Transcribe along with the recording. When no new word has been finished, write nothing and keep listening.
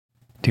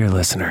Dear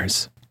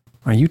listeners,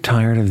 are you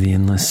tired of the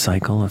endless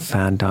cycle of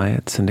fad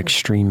diets and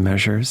extreme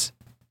measures?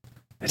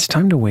 It's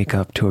time to wake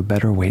up to a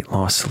better weight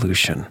loss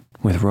solution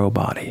with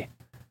Rowbody.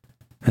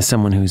 As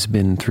someone who's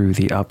been through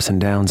the ups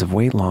and downs of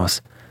weight loss,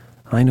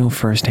 I know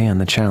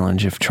firsthand the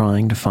challenge of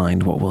trying to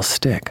find what will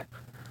stick.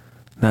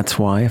 That's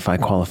why if I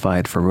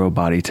qualified for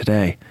Rowbody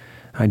today,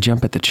 I'd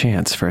jump at the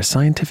chance for a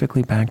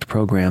scientifically backed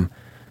program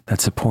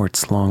that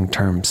supports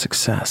long-term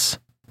success.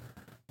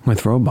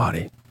 With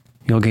Rowbody,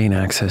 you'll gain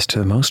access to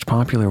the most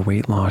popular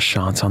weight loss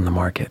shots on the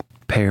market,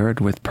 paired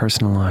with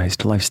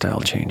personalized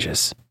lifestyle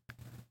changes.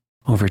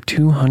 Over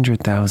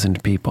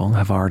 200,000 people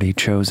have already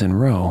chosen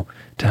Row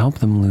to help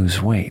them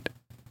lose weight,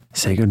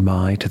 say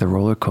goodbye to the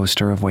roller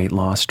coaster of weight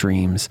loss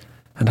dreams,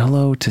 and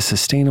hello to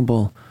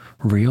sustainable,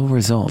 real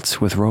results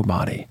with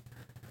Rowbody.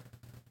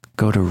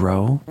 Go to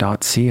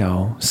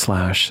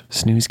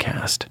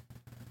row.co/snoozecast.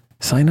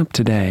 Sign up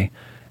today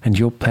and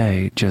you'll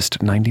pay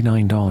just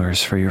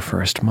 $99 for your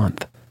first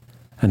month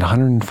and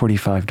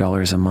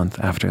 $145 a month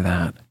after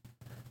that.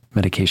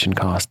 Medication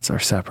costs are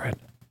separate.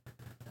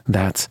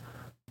 That's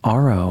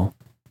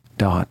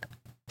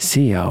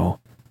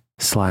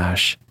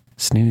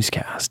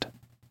ro.co/snoozecast.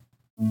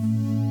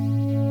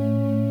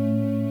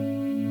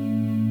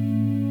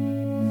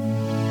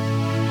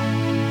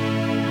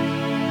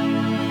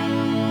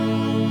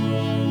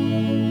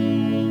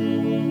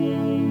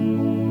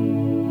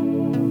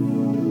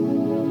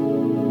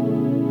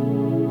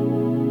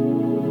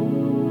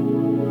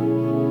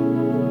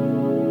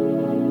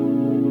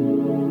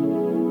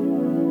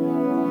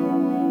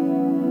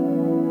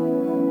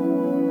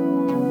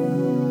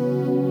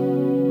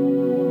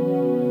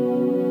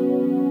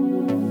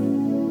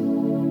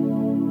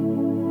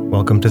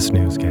 Welcome to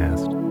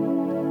Snoozecast,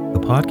 the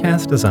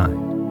podcast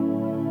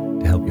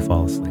designed to help you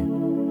fall asleep.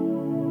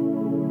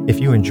 If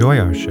you enjoy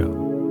our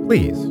show,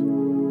 please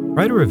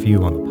write a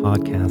review on the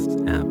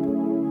podcast's app.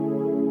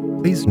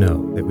 Please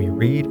know that we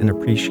read and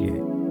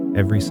appreciate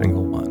every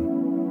single one.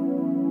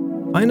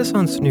 Find us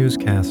on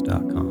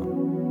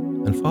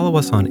snoozecast.com and follow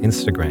us on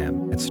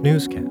Instagram at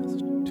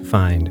Snoozecast to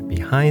find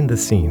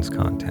behind-the-scenes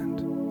content.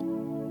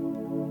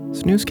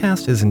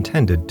 Snoozecast is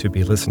intended to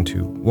be listened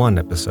to one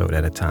episode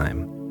at a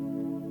time,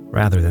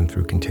 rather than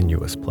through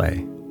continuous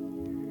play.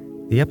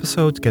 The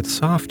episodes get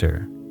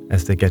softer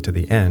as they get to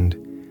the end,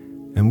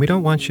 and we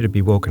don't want you to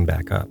be woken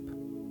back up.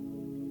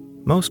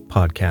 Most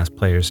podcast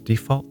players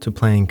default to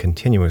playing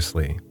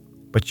continuously,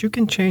 but you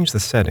can change the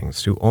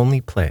settings to only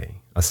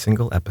play a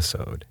single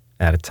episode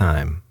at a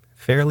time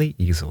fairly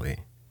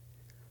easily.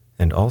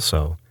 And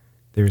also,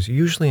 there's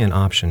usually an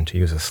option to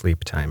use a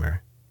sleep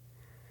timer.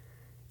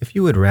 If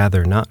you would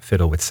rather not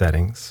fiddle with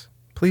settings,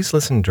 please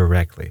listen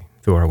directly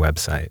through our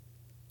website,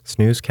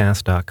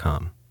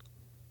 snoozecast.com,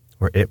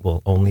 where it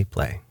will only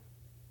play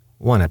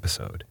one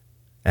episode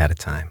at a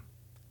time.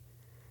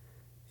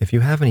 If you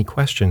have any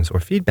questions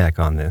or feedback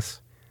on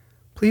this,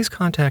 please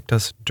contact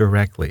us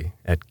directly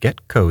at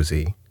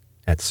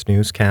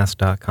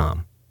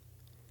getcozy@snoozecast.com,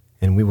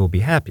 and we will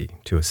be happy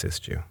to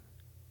assist you.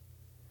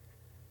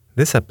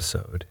 This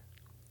episode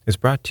is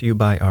brought to you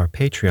by our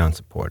Patreon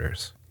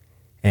supporters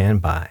and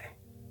by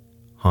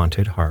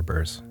Haunted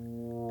Harbors.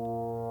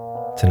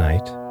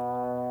 Tonight,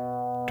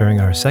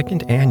 during our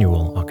second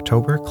annual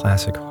October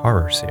Classic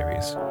Horror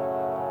Series,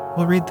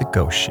 we'll read The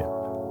Ghost Ship,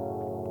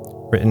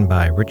 written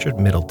by Richard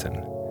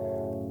Middleton,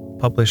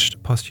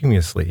 published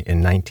posthumously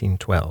in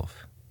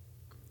 1912.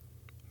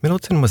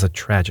 Middleton was a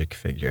tragic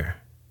figure,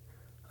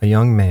 a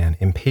young man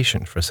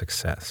impatient for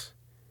success,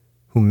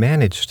 who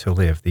managed to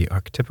live the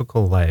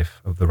archetypical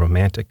life of the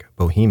romantic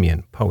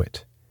bohemian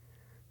poet,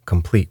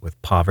 complete with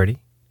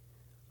poverty,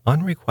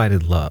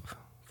 unrequited love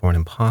for an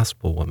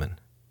impossible woman,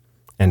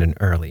 and an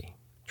early,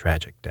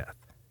 tragic death.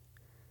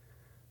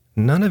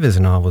 None of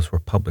his novels were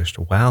published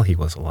while he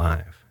was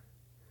alive.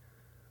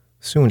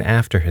 Soon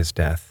after his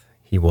death,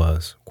 he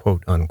was,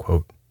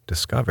 quote-unquote,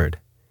 discovered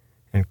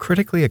and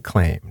critically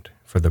acclaimed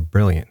for the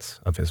brilliance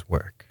of his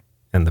work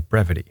and the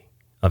brevity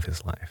of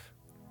his life.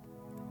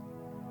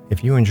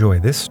 If you enjoy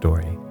this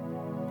story,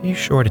 be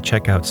sure to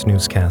check out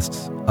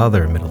Snoozecast's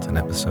other Middleton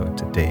episode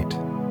to date,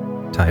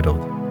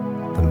 titled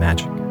The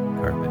Magic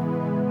Carpet.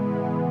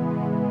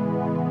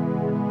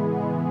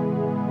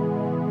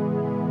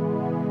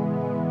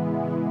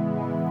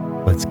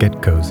 Let's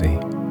get cozy.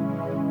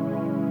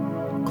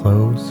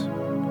 Close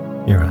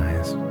your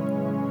eyes.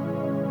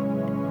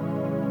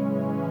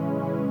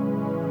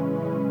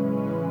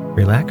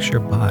 Relax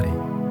your body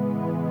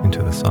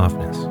into the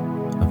softness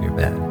of your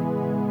bed.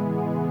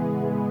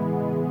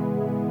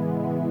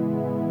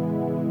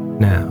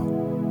 Now,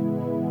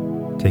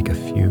 take a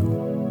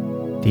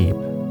few deep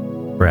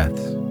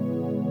breaths.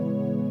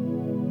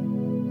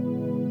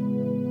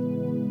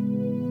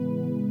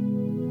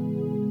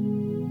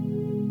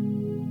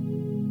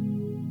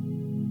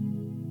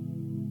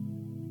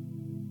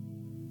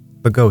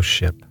 The Ghost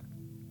Ship.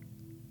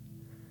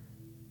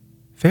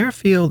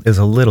 Fairfield is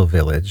a little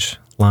village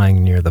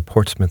lying near the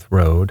Portsmouth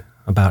Road,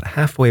 about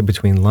halfway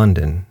between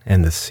London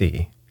and the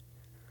sea.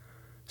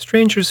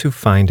 Strangers who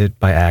find it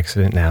by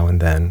accident now and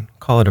then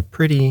call it a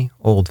pretty,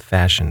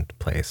 old-fashioned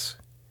place.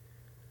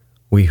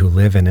 We who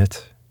live in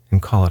it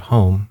and call it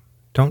home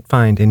don't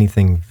find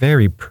anything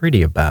very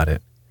pretty about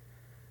it,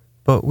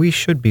 but we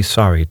should be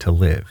sorry to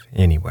live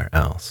anywhere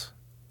else.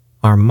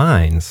 Our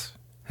minds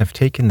have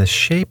taken the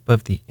shape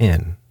of the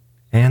inn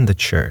and the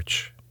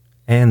church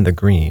and the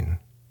green,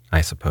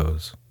 I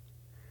suppose.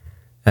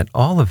 At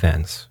all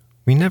events,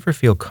 we never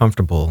feel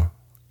comfortable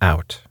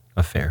out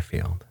of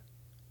Fairfield.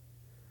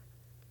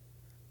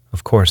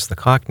 Of course, the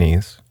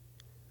Cockneys,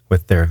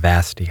 with their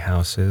vasty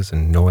houses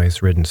and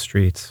noise-ridden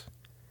streets,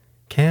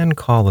 can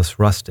call us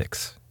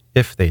rustics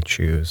if they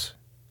choose.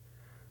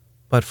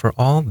 But for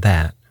all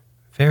that,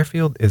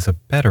 Fairfield is a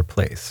better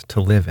place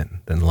to live in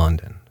than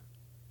London.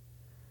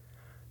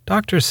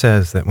 Doctor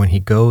says that when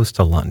he goes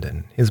to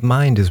London, his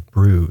mind is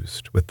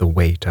bruised with the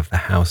weight of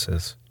the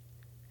houses,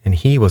 and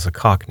he was a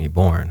Cockney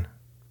born.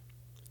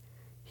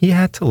 He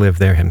had to live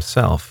there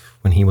himself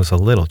when he was a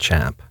little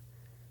chap,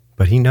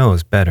 but he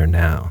knows better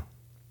now.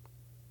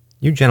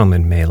 You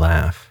gentlemen may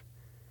laugh.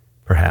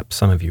 Perhaps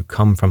some of you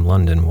come from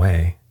London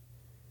way.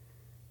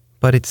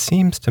 But it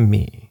seems to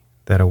me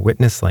that a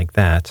witness like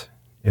that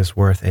is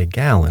worth a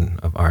gallon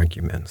of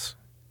arguments.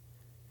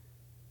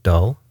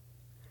 Dull?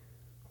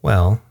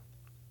 Well,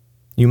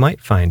 you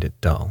might find it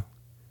dull.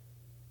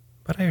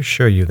 But I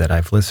assure you that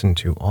I've listened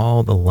to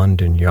all the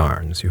London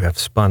yarns you have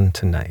spun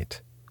tonight,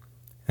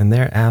 and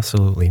they're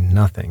absolutely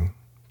nothing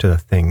to the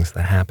things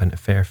that happen at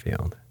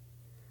Fairfield.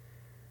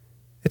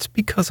 It's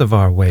because of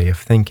our way of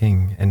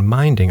thinking and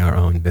minding our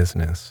own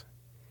business.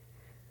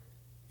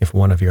 If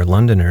one of your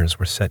Londoners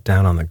were set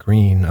down on the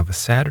green of a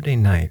Saturday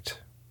night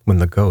when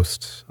the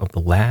ghosts of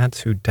the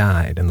lads who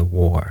died in the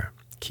war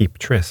keep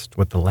tryst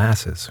with the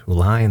lasses who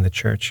lie in the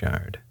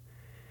churchyard,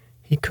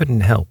 he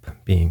couldn't help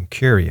being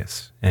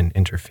curious and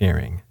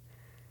interfering,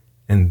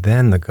 and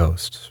then the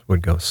ghosts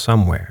would go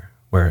somewhere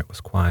where it was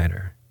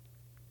quieter.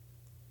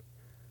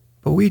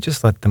 But we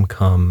just let them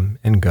come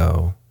and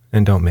go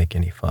and don't make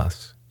any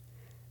fuss.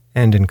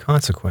 And in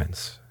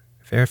consequence,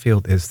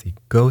 Fairfield is the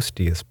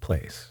ghostiest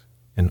place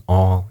in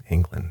all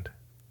England.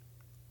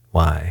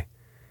 Why,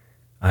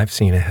 I've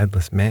seen a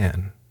headless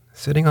man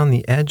sitting on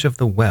the edge of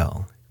the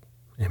well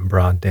in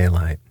broad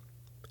daylight,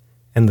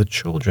 and the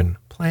children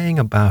playing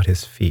about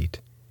his feet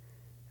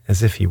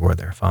as if he were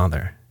their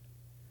father.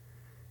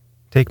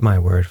 Take my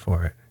word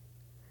for it.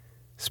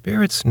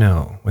 Spirits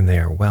know when they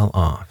are well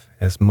off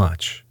as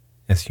much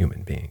as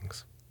human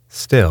beings.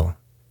 Still,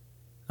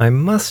 I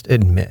must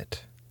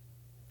admit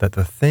that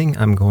the thing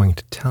I'm going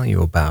to tell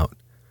you about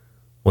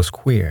was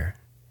queer,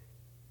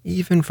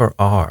 even for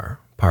our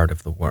part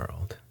of the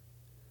world,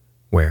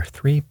 where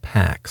 3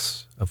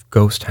 packs of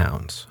ghost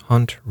hounds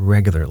hunt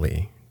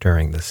regularly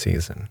during the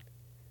season,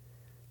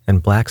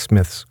 and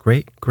Blacksmith's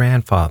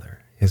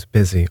great-grandfather is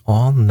busy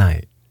all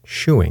night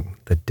shoeing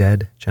the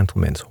dead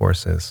gentlemen's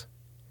horses.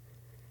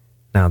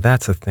 Now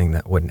that's a thing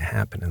that wouldn't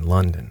happen in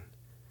London,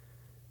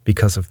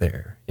 because of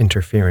their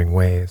interfering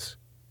ways.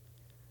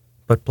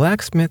 But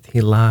Blacksmith, he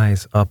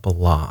lies up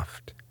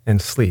aloft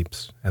and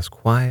sleeps as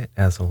quiet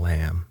as a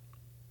lamb.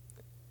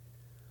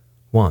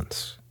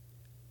 Once,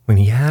 when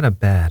he had a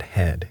bad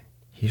head,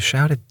 he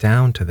shouted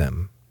down to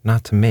them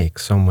not to make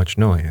so much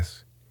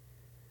noise.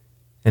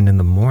 And in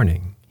the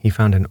morning, he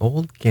found an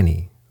old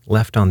guinea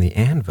left on the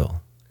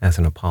anvil as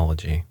an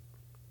apology.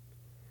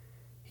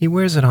 He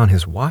wears it on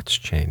his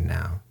watch chain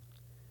now.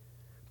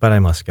 But I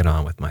must get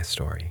on with my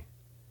story.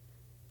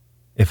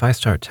 If I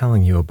start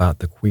telling you about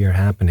the queer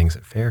happenings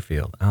at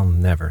Fairfield, I'll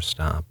never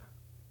stop.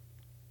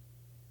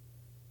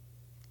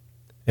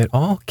 It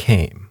all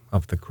came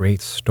of the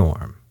great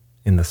storm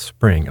in the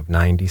spring of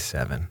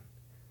 '97,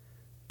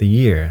 the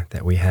year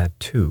that we had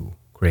 2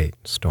 great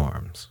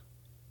storms.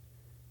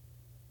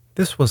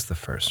 This was the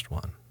first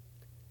one,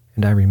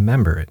 and I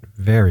remember it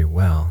very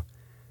well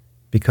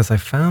because I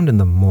found in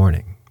the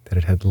morning that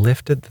it had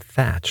lifted the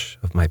thatch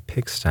of my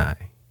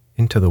pigsty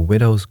into the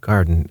widow's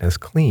garden as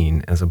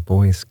clean as a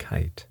boy's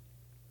kite.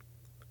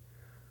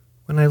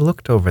 When I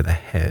looked over the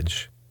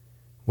hedge,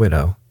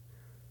 widow,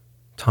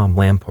 Tom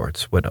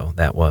Lamport's widow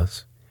that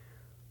was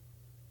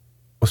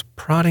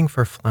prodding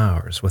for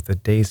flowers with a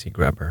daisy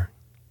grubber.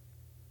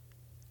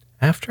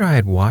 After I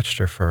had watched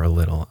her for a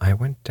little, I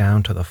went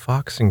down to the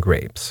Fox and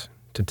Grapes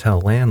to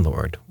tell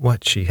landlord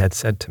what she had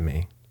said to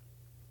me.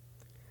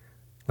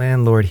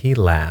 Landlord, he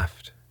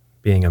laughed,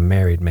 being a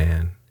married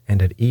man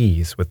and at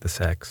ease with the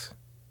sex.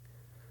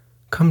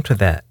 Come to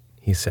that,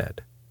 he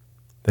said.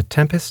 The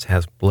tempest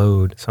has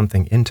blowed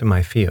something into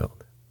my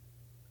field.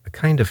 A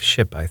kind of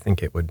ship, I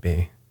think it would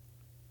be.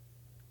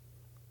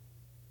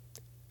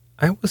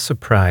 I was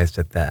surprised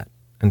at that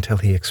until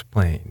he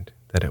explained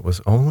that it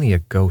was only a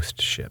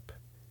ghost ship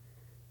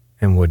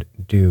and would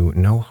do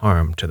no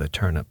harm to the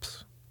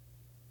turnips.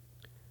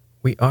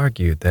 We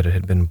argued that it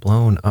had been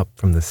blown up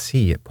from the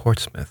sea at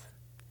Portsmouth,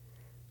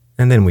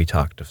 and then we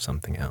talked of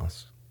something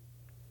else.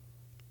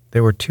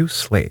 There were 2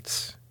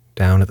 slates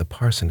down at the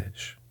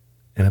parsonage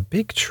and a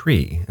big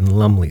tree in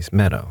Lumley's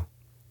meadow.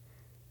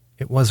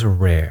 It was a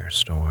rare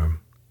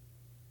storm.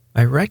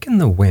 I reckon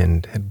the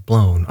wind had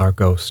blown our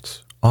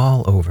ghosts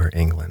all over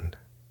England.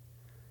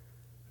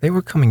 They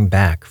were coming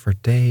back for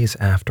days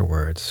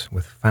afterwards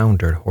with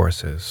foundered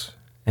horses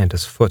and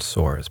as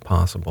footsore as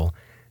possible,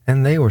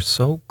 and they were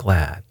so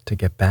glad to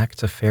get back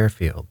to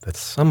Fairfield that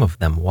some of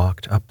them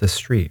walked up the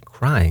street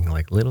crying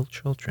like little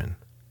children.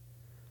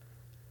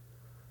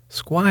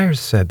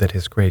 Squires said that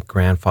his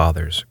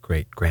great-grandfather's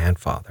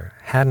great-grandfather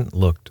hadn't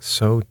looked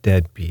so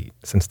deadbeat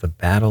since the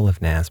Battle of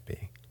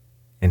Naseby,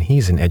 and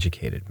he's an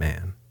educated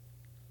man.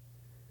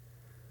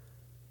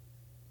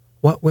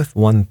 What with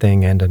one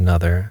thing and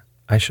another,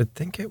 I should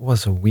think it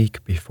was a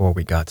week before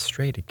we got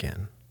straight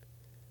again.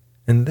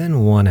 And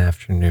then one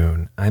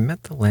afternoon, I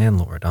met the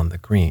landlord on the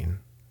green,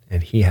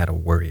 and he had a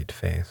worried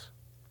face.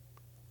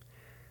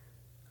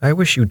 "I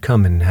wish you'd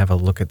come and have a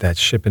look at that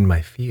ship in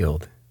my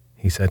field,"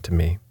 he said to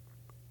me.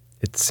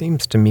 "It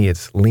seems to me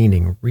it's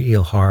leaning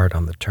real hard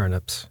on the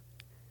turnips.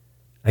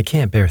 I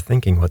can't bear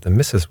thinking what the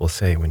missus will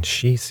say when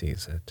she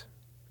sees it."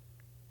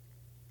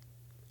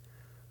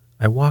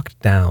 I walked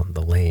down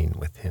the lane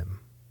with him.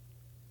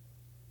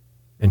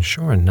 And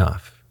sure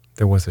enough,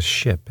 there was a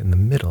ship in the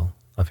middle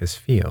of his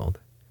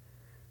field,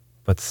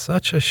 but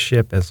such a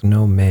ship as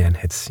no man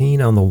had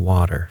seen on the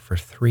water for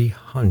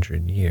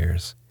 300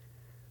 years,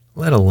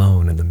 let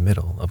alone in the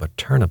middle of a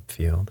turnip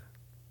field.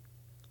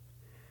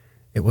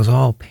 It was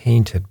all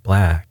painted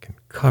black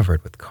and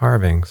covered with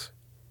carvings,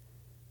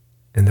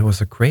 and there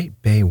was a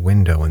great bay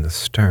window in the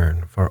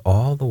stern for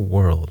all the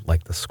world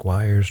like the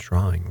squire's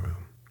drawing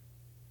room.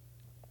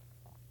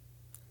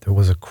 There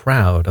was a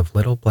crowd of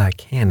little black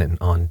cannon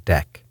on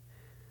deck,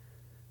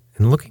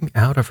 and looking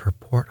out of her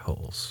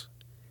portholes,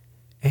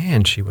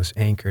 and she was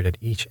anchored at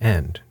each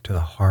end to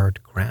the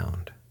hard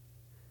ground.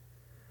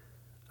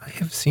 I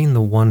have seen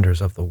the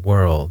wonders of the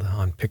world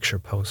on picture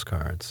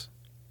postcards,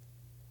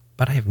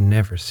 but I have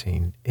never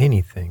seen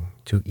anything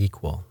to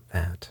equal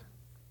that.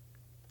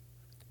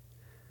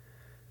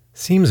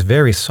 "Seems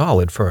very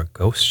solid for a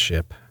ghost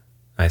ship,"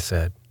 I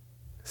said,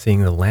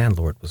 seeing the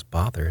landlord was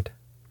bothered.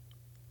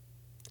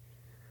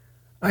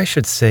 "I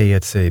should say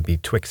it's a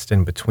betwixt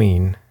and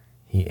between,"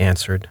 he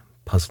answered,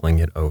 puzzling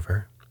it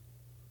over.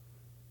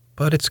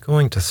 "But it's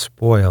going to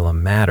spoil a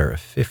matter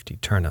of 50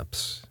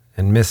 turnips,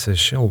 and Mrs.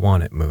 she'll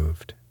want it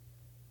moved."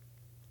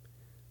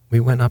 We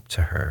went up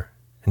to her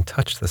and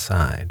touched the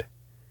side,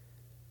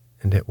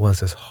 and it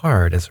was as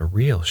hard as a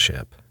real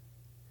ship.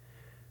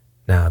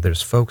 Now,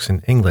 there's folks in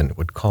England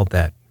would call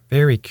that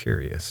very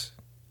curious,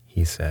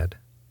 he said.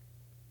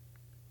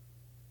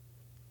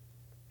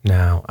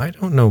 Now, I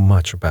don't know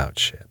much about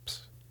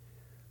ships,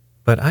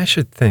 but I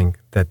should think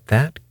that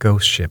that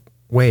ghost ship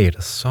weighed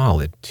a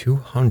solid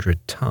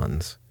 200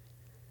 tons,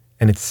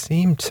 and it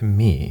seemed to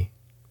me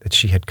that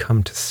she had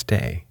come to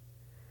stay,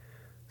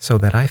 so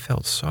that I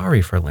felt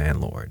sorry for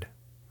landlord,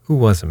 who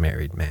was a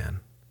married man.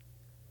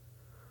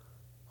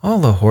 "All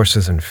the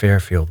horses in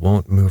Fairfield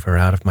won't move her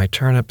out of my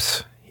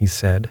turnips," he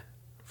said,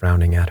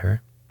 frowning at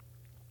her.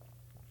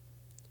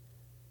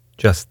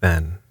 Just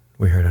then,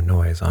 we heard a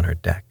noise on her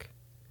deck,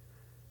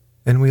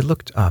 and we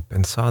looked up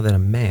and saw that a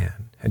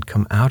man had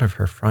come out of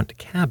her front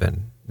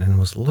cabin and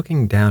was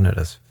looking down at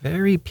us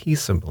very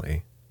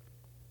peaceably.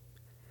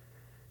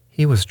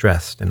 He was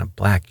dressed in a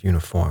black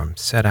uniform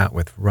set out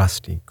with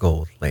rusty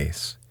gold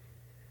lace,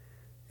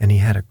 and he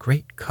had a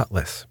great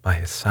cutlass by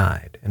his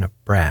side in a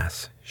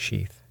brass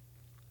sheath.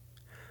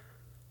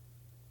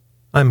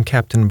 "I'm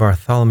Captain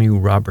Bartholomew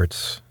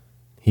Roberts,"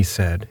 he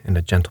said in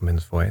a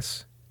gentleman's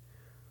voice.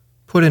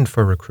 "Put in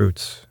for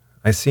recruits.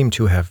 I seem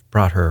to have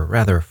brought her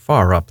rather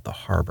far up the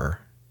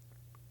harbor."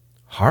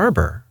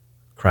 "Harbor?"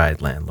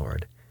 cried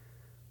landlord.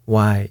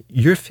 "Why,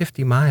 you're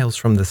 50 miles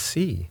from the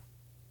sea."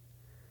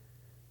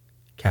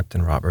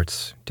 Captain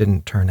Roberts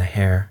didn't turn a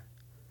hair.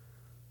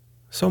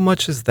 "So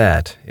much as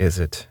that, is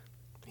it?"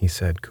 he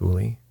said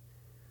coolly.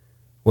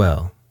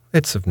 "Well,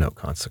 it's of no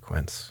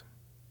consequence."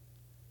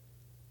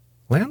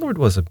 Landlord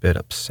was a bit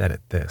upset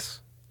at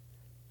this.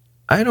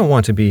 "I don't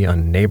want to be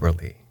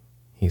unneighborly,"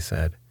 he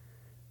said,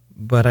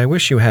 "but I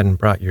wish you hadn't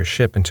brought your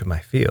ship into my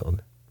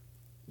field.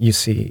 You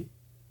see,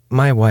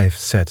 my wife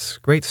sets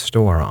great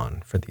store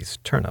on for these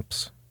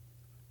turnips."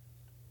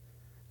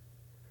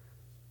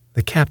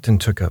 The captain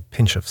took a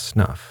pinch of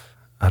snuff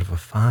out of a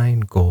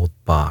fine gold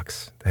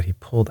box that he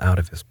pulled out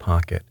of his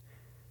pocket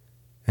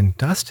and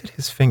dusted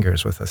his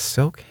fingers with a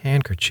silk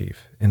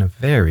handkerchief in a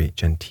very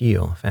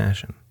genteel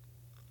fashion.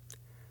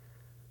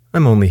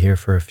 "I'm only here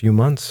for a few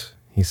months,"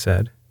 he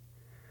said,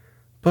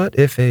 "but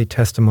if a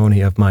testimony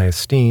of my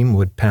esteem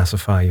would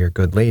pacify your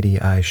good lady,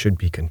 I should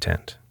be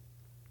content."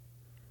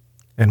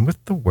 And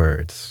with the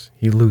words,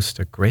 he loosed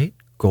a great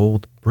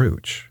gold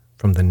brooch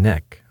from the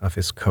neck of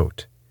his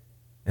coat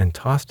and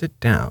tossed it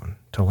down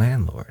to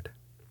landlord.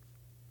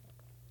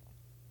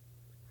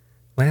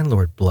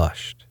 Landlord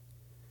blushed,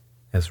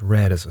 as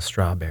red as a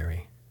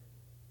strawberry.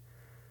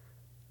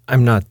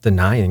 "I'm not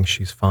denying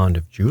she's fond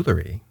of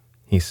jewelry,"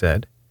 he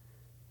said,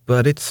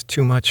 "but it's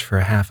too much for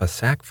half a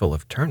sackful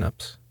of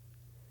turnips."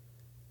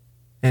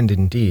 And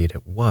indeed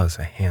it was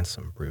a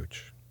handsome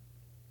brooch.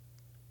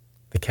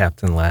 The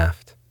captain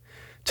laughed.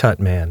 "Tut,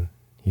 man,"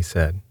 he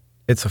said.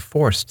 "It's a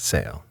forced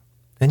sale,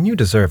 and you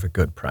deserve a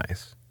good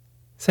price.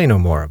 Say no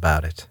more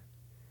about it."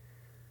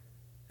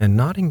 And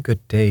nodding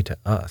good day to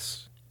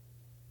us,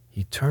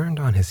 he turned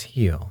on his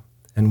heel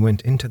and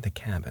went into the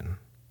cabin.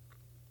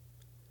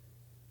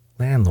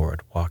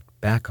 Landlord walked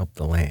back up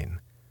the lane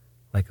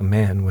like a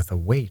man with a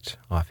weight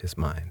off his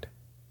mind.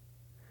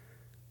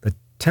 "The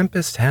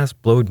tempest has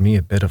blowed me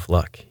a bit of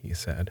luck," he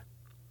said.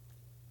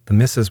 "The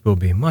missus will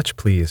be much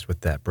pleased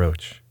with that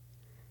brooch.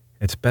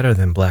 It's better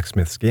than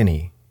blacksmith's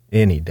guinea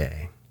any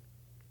day."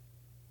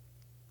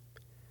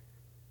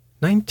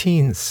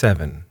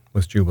 1907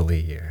 was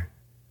Jubilee year.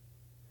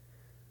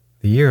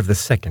 The year of the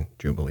second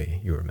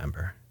Jubilee, you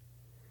remember.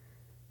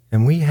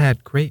 And we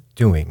had great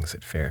doings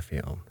at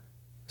Fairfield,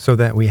 so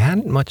that we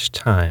hadn't much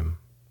time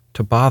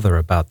to bother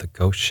about the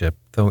ghost ship,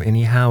 though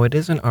anyhow it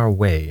isn't our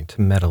way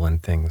to meddle in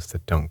things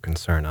that don't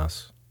concern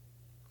us.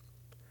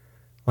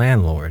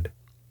 Landlord,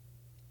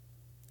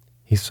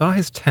 he saw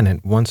his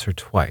tenant once or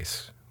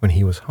twice when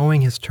he was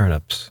hoeing his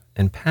turnips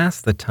and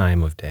past the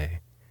time of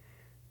day,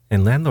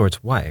 and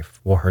landlord's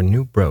wife wore her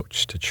new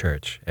brooch to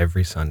church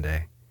every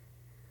Sunday.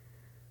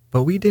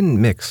 But we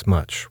didn't mix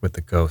much with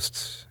the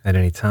ghosts at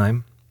any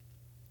time,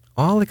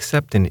 all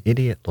except an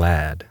idiot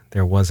lad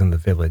there was in the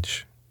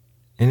village,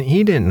 and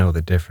he didn't know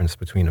the difference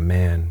between a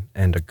man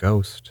and a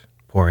ghost,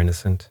 poor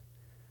innocent.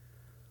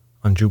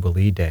 On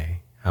Jubilee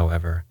Day,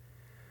 however,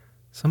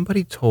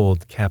 somebody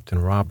told Captain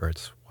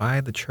Roberts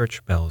why the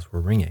church bells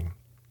were ringing,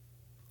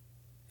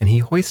 and he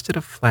hoisted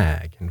a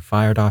flag and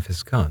fired off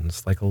his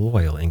guns like a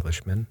loyal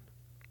Englishman.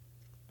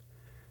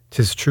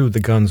 'Tis true the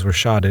guns were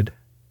shotted,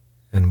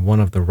 and one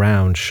of the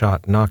round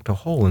shot knocked a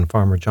hole in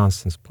Farmer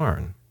Johnston's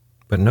barn,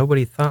 but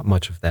nobody thought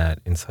much of that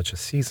in such a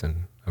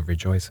season of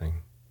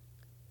rejoicing.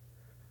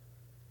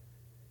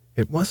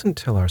 It wasn't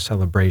till our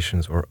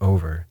celebrations were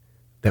over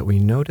that we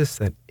noticed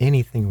that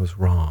anything was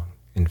wrong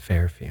in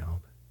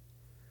Fairfield.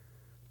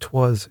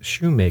 'Twas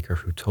Shoemaker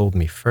who told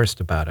me first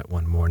about it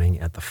one morning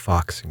at the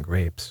Fox and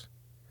Grapes.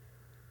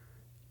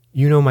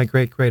 "You know my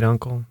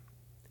great-great-uncle?"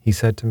 he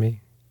said to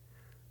me.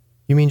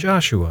 "You mean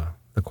Joshua,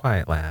 the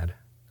quiet lad,"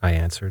 I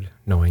answered,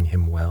 knowing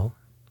him well.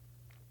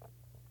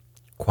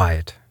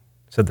 "Quiet,"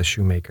 said the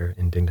shoemaker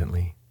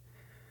indignantly.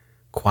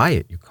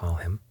 "Quiet, you call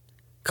him,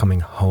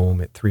 coming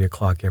home at 3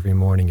 o'clock every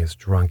morning as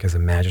drunk as a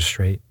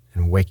magistrate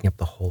and waking up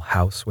the whole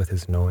house with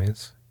his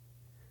noise?"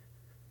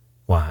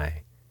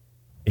 "Why,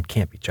 it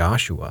can't be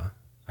Joshua,"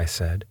 I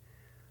said,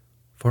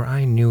 for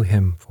I knew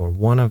him for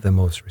one of the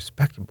most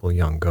respectable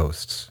young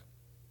ghosts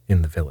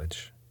in the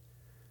village.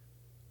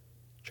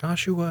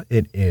 "Joshua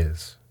it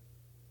is,"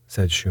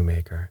 said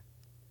Shoemaker.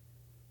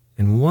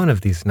 "And one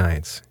of these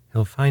nights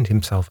he'll find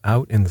himself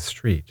out in the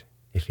street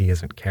if he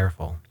isn't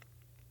careful."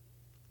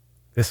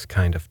 This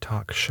kind of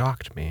talk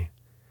shocked me.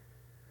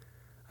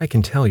 I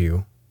can tell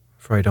you,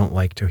 for I don't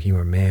like to hear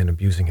a man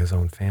abusing his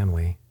own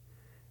family,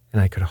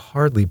 and I could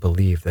hardly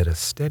believe that a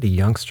steady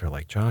youngster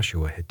like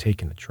Joshua had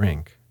taken a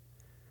drink.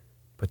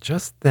 But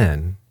just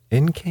then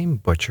in came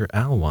Butcher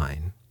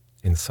Alwine,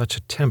 in such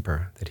a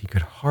temper that he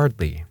could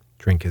hardly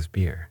drink his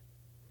beer.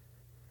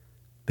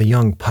 The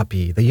young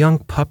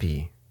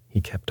puppy,"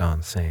 he kept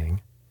on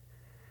saying.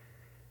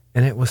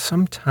 And it was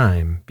some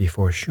time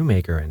before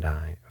Shoemaker and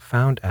I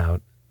found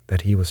out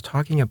that he was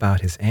talking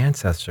about his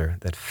ancestor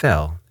that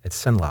fell at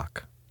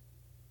Senlac.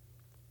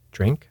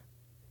 "Drink?"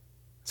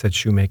 said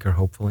Shoemaker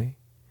hopefully,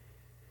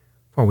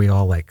 for we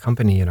all like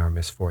company in our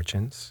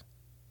misfortunes,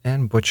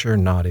 and Butcher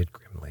nodded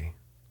grimly.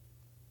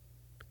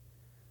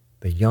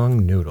 "The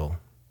young noodle,"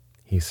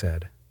 he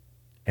said,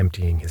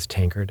 emptying his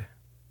tankard.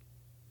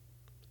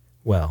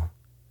 Well,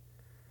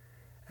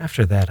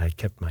 after that I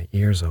kept my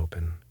ears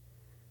open,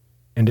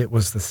 and it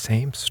was the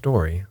same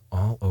story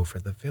all over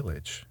the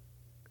village.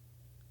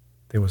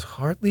 There was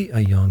hardly a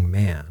young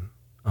man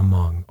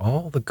among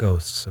all the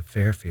ghosts of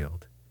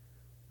Fairfield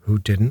who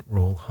didn't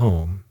roll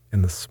home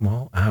in the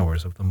small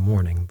hours of the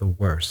morning the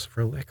worse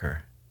for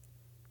liquor.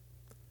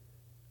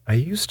 I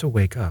used to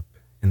wake up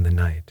in the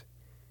night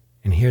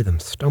and hear them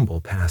stumble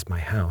past my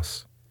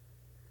house,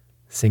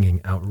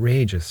 singing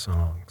outrageous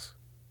songs.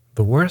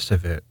 The worst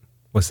of it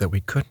was that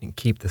we couldn't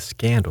keep the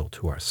scandal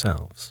to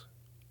ourselves,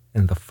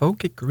 and the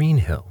folk at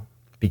Greenhill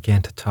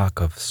began to talk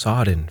of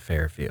sodden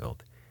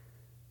Fairfield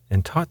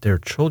and taught their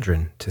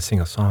children to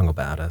sing a song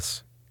about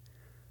us.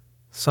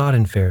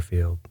 Sodden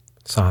Fairfield,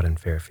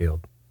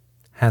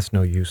 has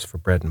no use for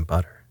bread and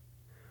butter.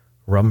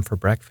 Rum for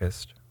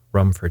breakfast,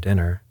 rum for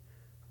dinner,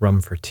 rum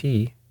for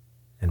tea,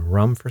 and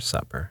rum for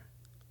supper.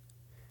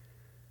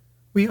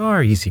 We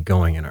are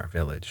easygoing in our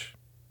village,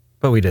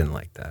 but we didn't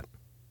like that.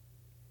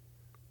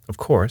 Of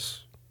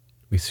course,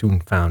 we soon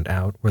found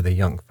out where the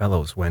young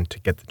fellows went to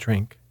get the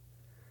drink,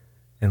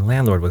 and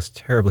landlord was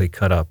terribly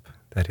cut up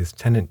that his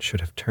tenant should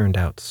have turned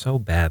out so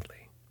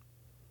badly.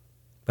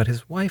 But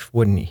his wife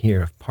wouldn't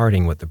hear of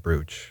parting with the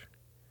brooch,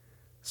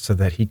 so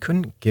that he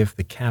couldn't give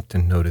the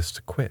captain notice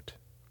to quit.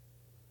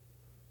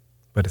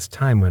 But as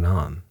time went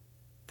on,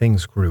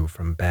 things grew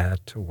from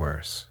bad to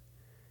worse,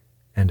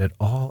 and at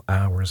all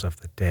hours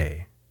of the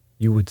day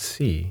you would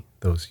see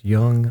those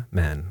young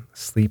men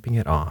sleeping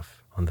it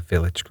off on the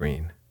village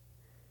green.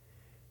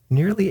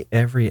 Nearly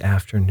every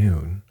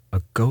afternoon,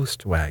 a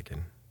ghost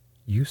wagon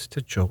used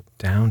to jolt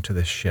down to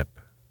the ship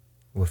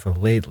with a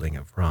ladling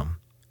of rum.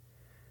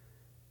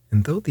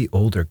 And though the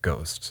older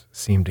ghosts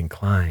seemed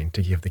inclined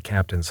to give the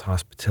captain's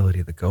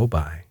hospitality the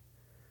go-by,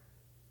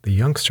 the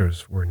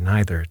youngsters were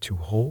neither to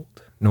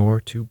hold nor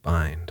to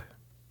bind.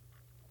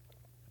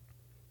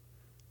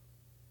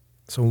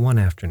 So one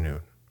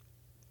afternoon,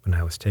 when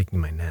I was taking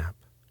my nap,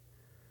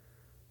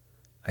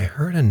 I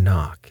heard a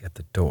knock at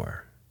the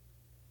door,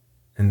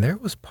 and there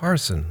was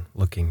Parson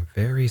looking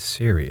very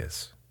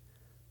serious,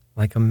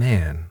 like a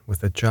man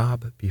with a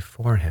job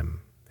before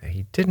him that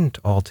he didn't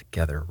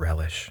altogether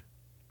relish.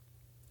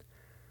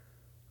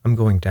 "I'm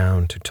going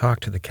down to talk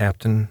to the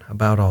captain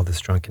about all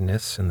this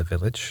drunkenness in the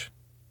village,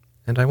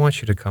 and I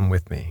want you to come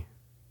with me,"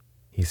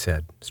 he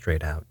said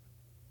straight out.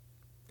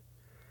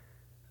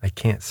 I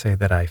can't say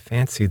that I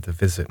fancied the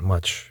visit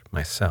much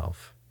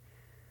myself,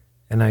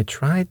 and I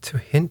tried to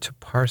hint to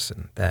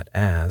Parson that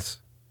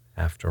as,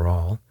 after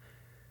all,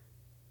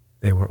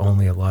 they were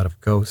only a lot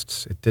of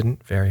ghosts, it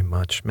didn't very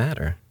much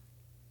matter.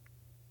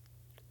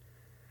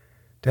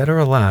 "Dead or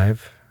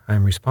alive,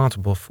 I'm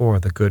responsible for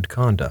the good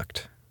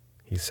conduct,"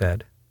 he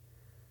said,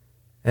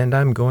 "and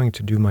I'm going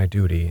to do my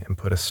duty and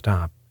put a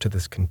stop to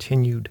this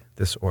continued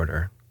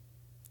disorder.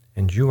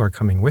 And you are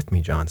coming with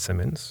me, John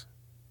Simmons."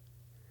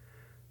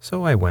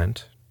 So I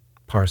went,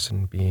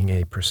 Parson being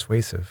a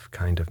persuasive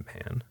kind of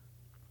man.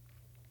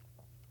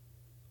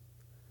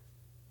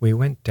 We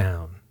went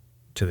down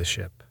to the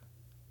ship,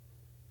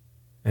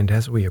 and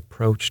as we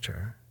approached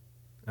her,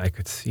 I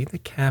could see the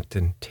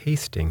captain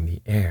tasting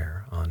the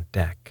air on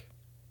deck.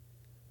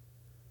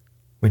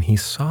 When he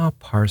saw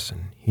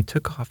Parson, he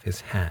took off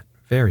his hat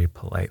very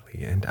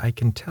politely, and I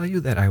can tell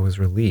you that I was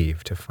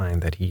relieved to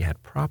find that he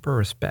had proper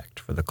respect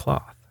for the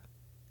cloth.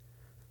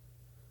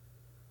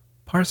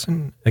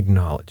 Parson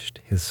acknowledged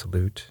his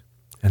salute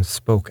and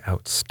spoke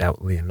out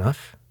stoutly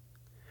enough.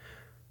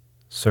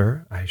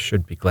 "Sir, I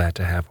should be glad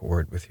to have a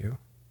word with you."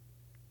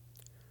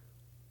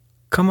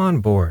 "Come on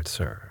board,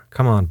 sir,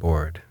 come on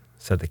board,"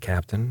 said the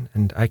captain,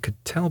 and I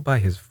could tell by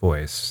his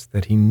voice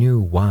that he knew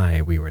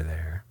why we were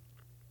there.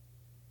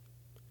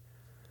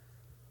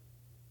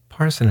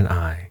 Parson and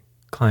I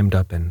climbed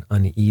up an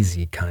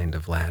uneasy kind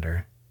of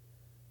ladder,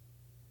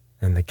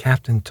 and the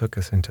captain took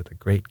us into the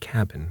great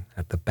cabin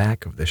at the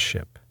back of the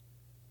ship,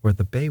 where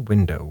the bay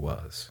window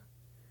was.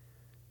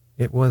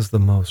 It was the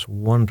most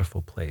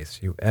wonderful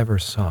place you ever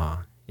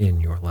saw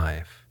in your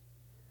life.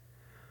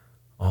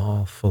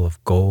 All full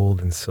of gold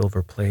and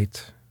silver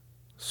plate,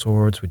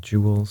 swords with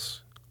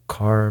jewels,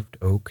 carved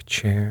oak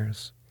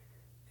chairs,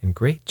 and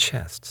great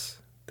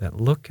chests that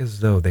look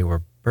as though they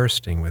were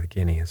bursting with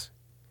guineas.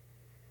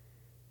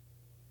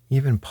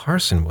 Even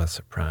Parson was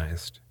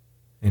surprised,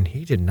 and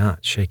he did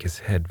not shake his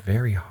head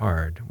very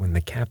hard when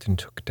the captain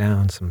took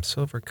down some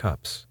silver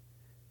cups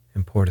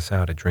and poured us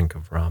out a drink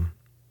of rum.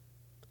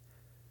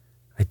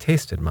 I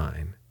tasted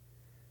mine,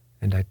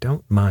 and I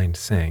don't mind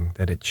saying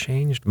that it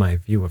changed my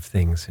view of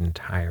things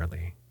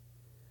entirely.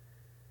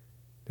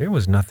 There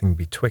was nothing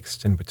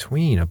betwixt and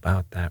between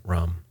about that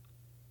rum,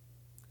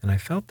 and I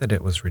felt that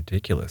it was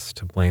ridiculous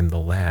to blame the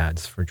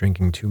lads for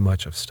drinking too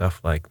much of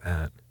stuff like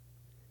that.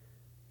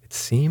 It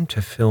seemed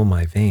to fill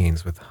my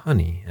veins with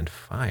honey and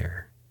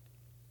fire.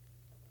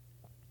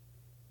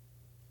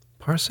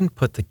 Parson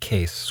put the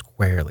case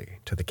squarely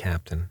to the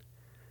captain,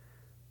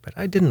 but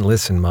I didn't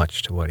listen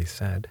much to what he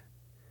said.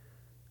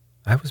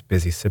 I was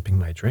busy sipping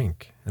my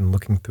drink and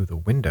looking through the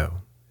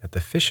window at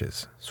the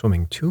fishes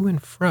swimming to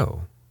and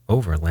fro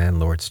over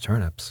landlord's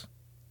turnips.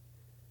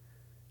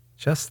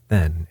 Just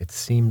then it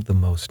seemed the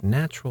most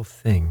natural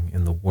thing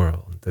in the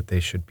world that they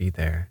should be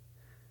there,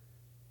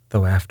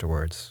 though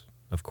afterwards,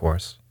 of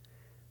course,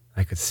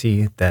 I could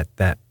see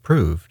that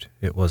proved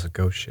it was a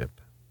ghost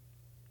ship.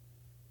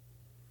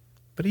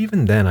 But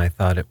even then I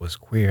thought it was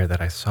queer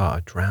that I saw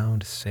a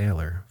drowned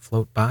sailor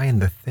float by in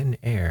the thin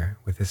air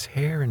with his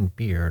hair and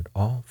beard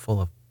all full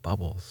of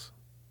bubbles.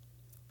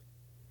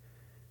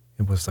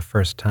 It was the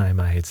first time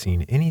I had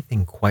seen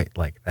anything quite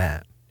like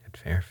that at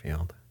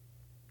Fairfield.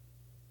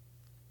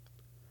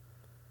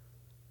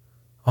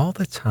 All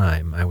the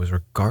time I was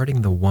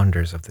regarding the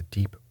wonders of the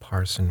deep,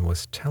 Parson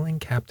was telling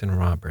Captain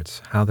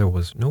Roberts how there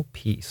was no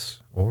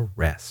peace or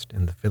rest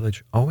in the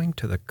village owing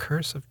to the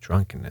curse of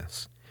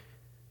drunkenness,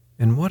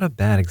 and what a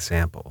bad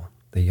example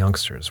the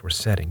youngsters were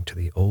setting to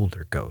the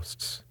older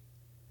ghosts.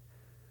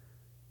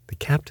 The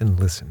captain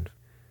listened,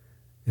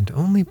 and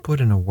only put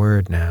in a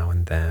word now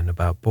and then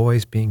about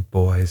boys being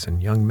boys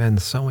and young men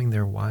sowing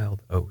their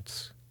wild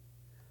oats.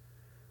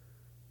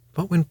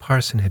 But when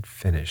Parson had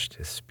finished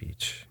his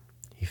speech,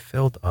 he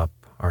filled up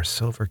our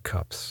silver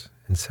cups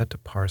and said to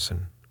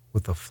Parson,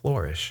 with a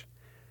flourish,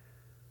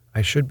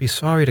 "I should be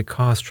sorry to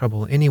cause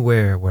trouble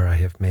anywhere where I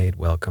have made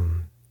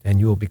welcome, and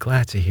you will be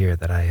glad to hear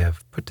that I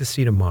have put to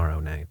sea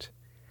tomorrow night.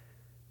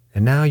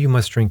 And now you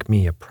must drink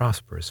me a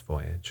prosperous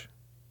voyage."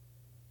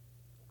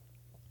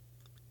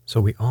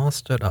 So we all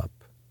stood up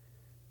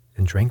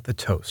and drank the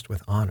toast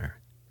with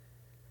honor,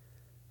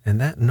 and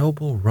that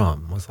noble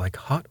rum was like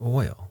hot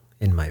oil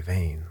in my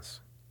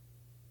veins.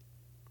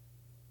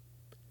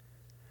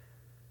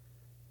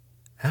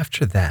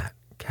 After that,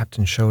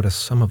 Captain showed us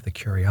some of the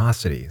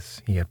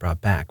curiosities he had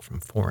brought back from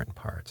foreign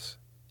parts,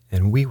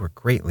 and we were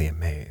greatly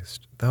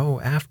amazed, though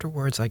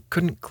afterwards I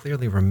couldn't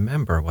clearly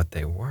remember what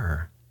they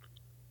were.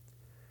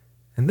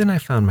 And then I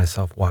found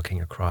myself walking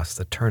across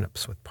the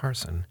turnips with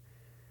Parson,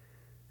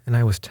 and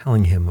I was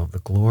telling him of the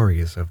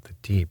glories of the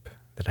deep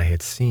that I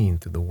had seen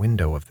through the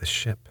window of the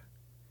ship.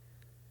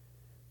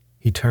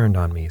 He turned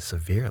on me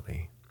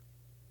severely.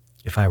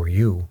 "If I were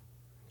you,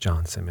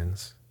 John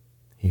Simmons,"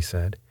 he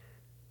said,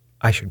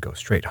 "I should go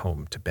straight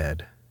home to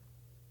bed."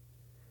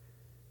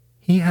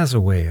 He has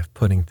a way of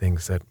putting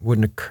things that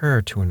wouldn't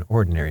occur to an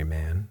ordinary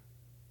man,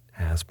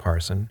 has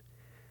Parson,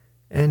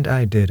 and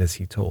I did as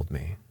he told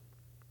me.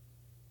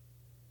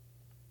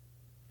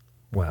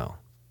 Well,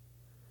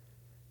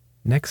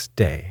 next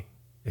day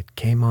it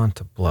came on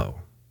to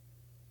blow,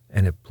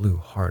 and it blew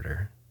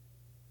harder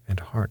and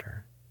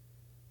harder,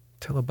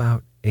 till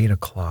about 8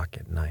 o'clock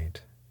at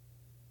night.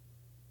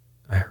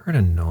 I heard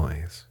a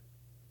noise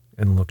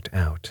and looked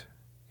out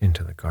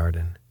into the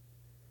garden.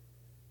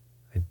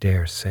 I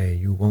dare say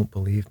you won't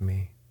believe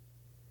me.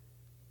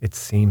 It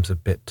seems a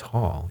bit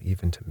tall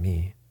even to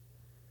me,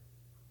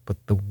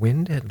 but the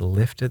wind had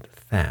lifted the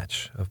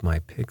thatch of my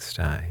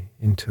pigsty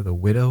into the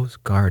widow's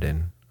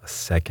garden a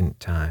second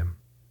time.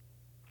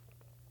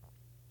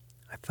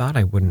 I thought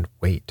I wouldn't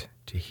wait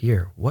to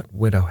hear what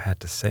widow had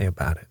to say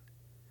about it,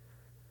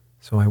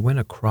 so I went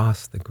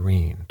across the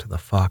green to the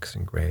Fox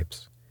and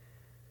Grapes,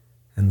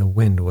 and the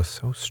wind was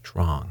so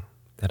strong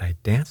that I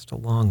danced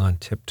along on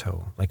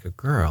tiptoe like a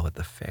girl at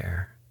the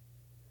fair.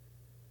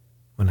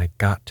 When I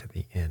got to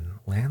the inn,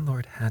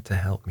 landlord had to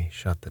help me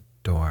shut the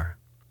door.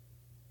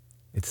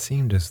 It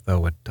seemed as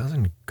though a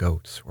dozen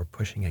goats were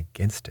pushing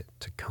against it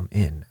to come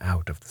in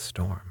out of the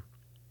storm.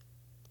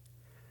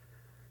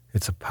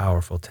 "It's a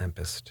powerful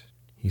tempest,"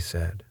 he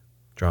said,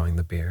 drawing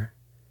the beer.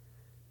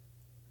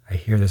 "I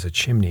hear there's a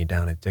chimney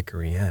down at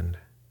Dickory End."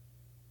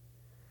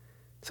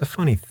 "It's a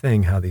funny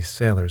thing how these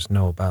sailors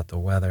know about the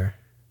weather,"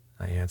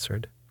 I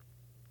answered.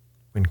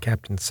 "When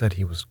Captain said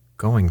he was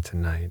going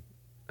tonight,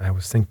 I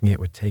was thinking it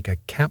would take a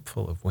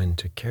capful of wind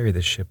to carry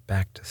the ship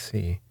back to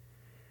sea.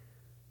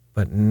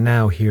 But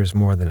now here's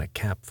more than a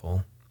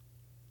capful."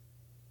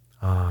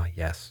 "Ah,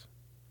 yes,"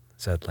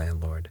 said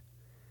landlord.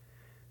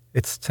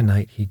 "It's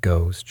tonight he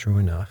goes, true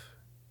enough,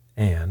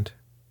 and,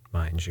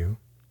 mind you,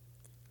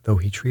 though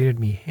he treated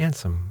me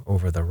handsome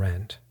over the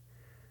rent,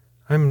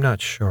 I'm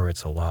not sure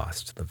it's a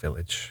loss to the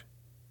village.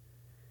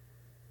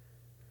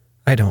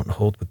 I don't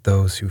hold with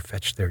those who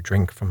fetch their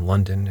drink from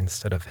London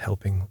instead of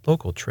helping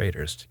local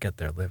traders to get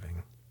their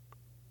living."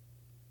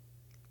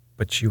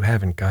 "But you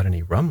haven't got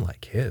any rum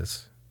like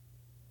his,"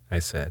 I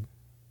said,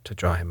 to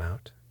draw him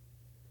out.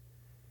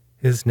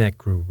 His neck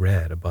grew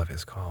red above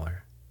his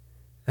collar,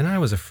 and I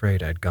was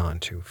afraid I'd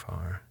gone too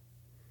far.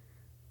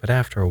 But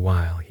after a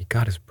while he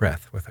got his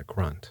breath with a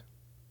grunt.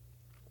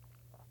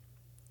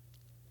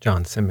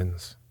 "John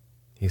Simmons,"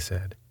 he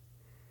said,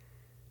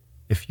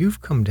 "if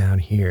you've come down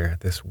here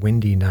this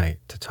windy night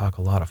to talk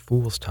a lot of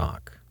fool's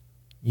talk,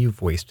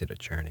 you've wasted a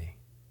journey."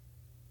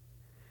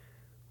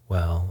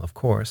 Well, of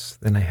course,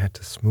 then I had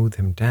to smooth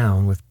him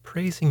down with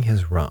praising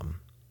his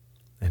rum,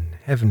 and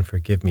heaven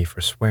forgive me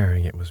for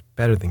swearing it was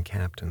better than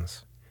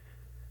Captain's.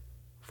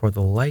 For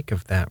the like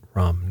of that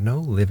rum no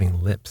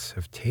living lips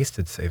have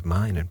tasted save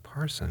mine and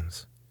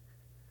Parson's.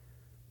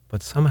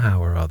 But somehow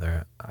or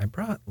other I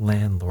brought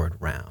landlord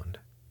round,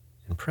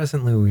 and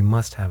presently we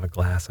must have a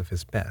glass of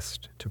his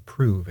best to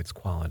prove its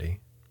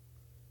quality.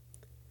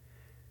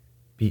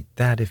 "Beat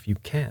that if you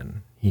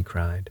can," he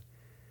cried,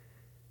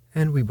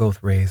 and we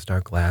both raised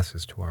our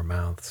glasses to our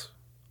mouths,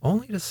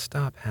 only to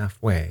stop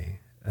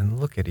halfway and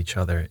look at each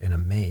other in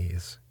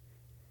amaze.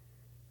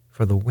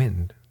 For the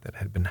wind that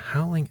had been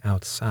howling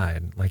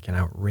outside like an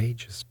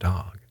outrageous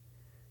dog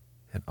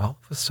had all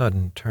of a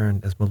sudden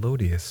turned as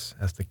melodious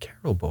as the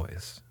carol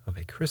boys of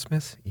a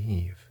Christmas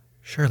Eve.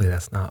 "Surely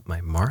that's not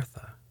my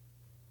Martha,"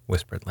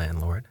 whispered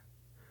landlord,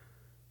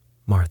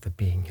 Martha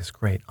being his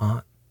great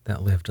aunt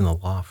that lived in the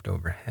loft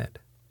overhead.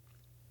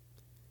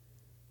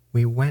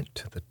 We went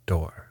to the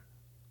door,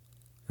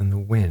 and the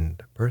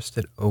wind burst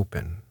it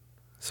open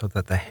so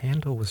that the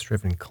handle was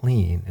driven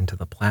clean into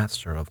the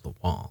plaster of the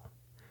wall.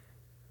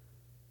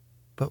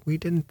 But we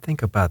didn't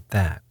think about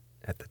that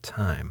at the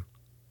time,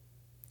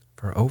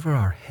 for over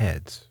our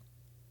heads,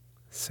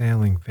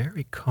 sailing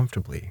very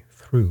comfortably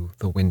through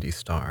the windy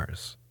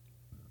stars,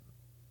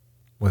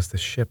 was the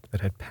ship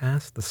that had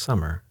passed the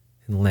summer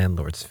in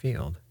landlord's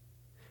field.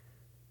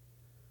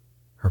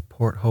 Her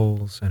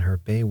portholes and her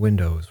bay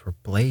windows were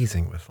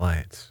blazing with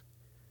lights,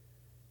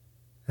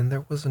 and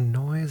there was a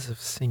noise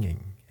of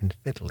singing and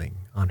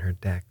fiddling on her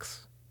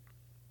decks.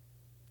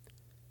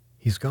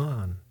 "He's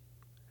gone,"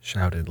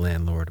 shouted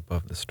landlord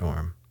above the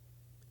storm,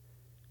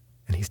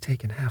 "and he's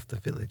taken half the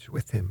village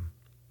with him."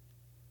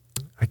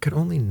 I could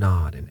only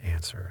nod in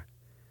answer,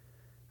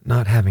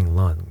 not having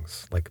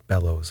lungs like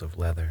bellows of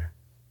leather.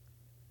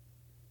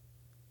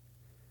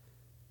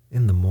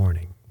 In the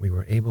morning, we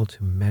were able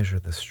to measure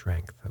the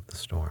strength of the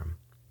storm.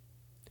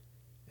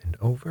 And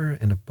over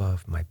and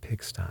above my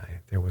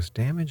pigsty, there was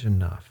damage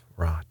enough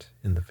wrought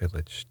in the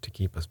village to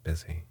keep us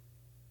busy.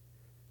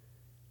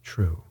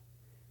 True,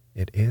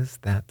 it is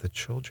that the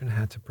children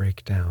had to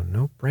break down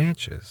no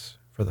branches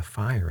for the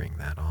firing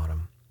that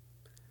autumn,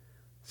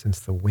 since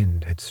the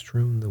wind had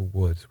strewn the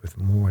woods with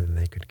more than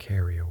they could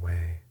carry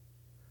away.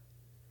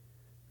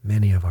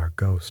 Many of our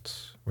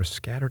ghosts were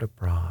scattered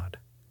abroad,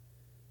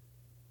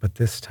 but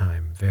this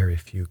time very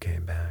few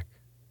came back,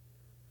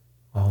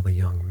 all the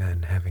young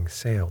men having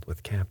sailed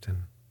with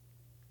Captain.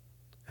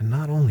 And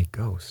not only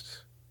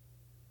ghosts,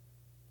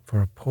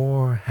 for a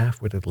poor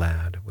half-witted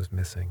lad was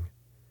missing,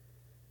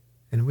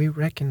 and we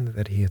reckoned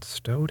that he had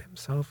stowed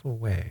himself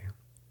away,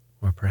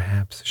 or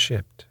perhaps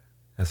shipped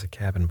as a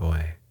cabin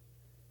boy,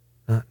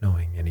 not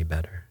knowing any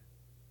better.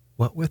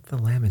 What with the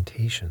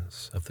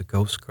lamentations of the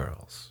ghost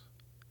girls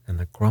and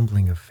the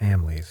grumbling of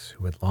families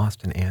who had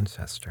lost an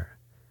ancestor,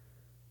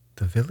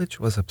 the village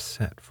was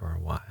upset for a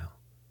while.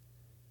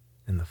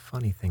 And the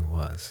funny thing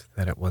was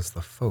that it was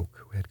the folk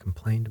who had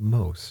complained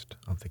most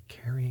of the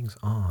carryings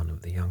on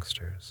of the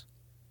youngsters,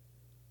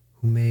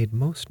 who made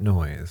most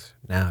noise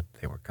now that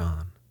they were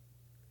gone.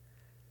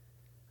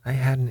 I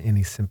hadn't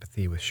any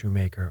sympathy with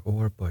shoemaker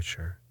or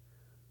butcher,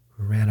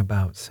 who ran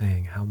about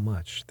saying how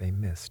much they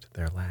missed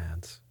their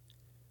lads.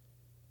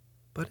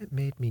 But it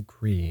made me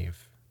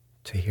grieve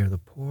to hear the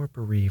poor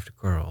bereaved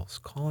girls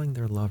calling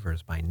their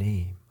lovers by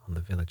name on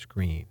the village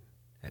green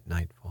at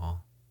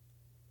nightfall.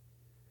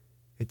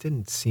 It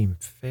didn't seem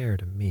fair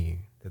to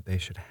me that they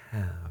should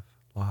have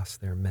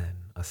lost their men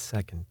a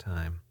second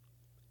time,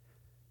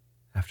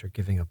 after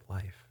giving up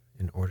life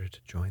in order to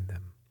join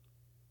them,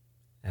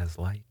 as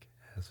like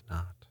as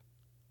not.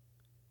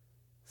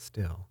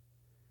 Still,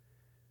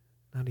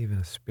 not even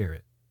a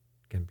spirit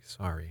can be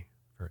sorry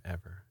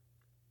forever,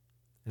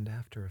 and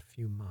after a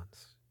few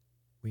months,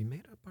 we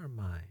made up our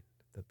mind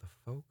that the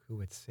folk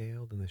who had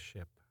sailed in the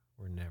ship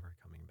were never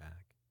coming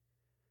back,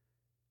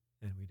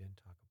 and we didn't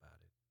talk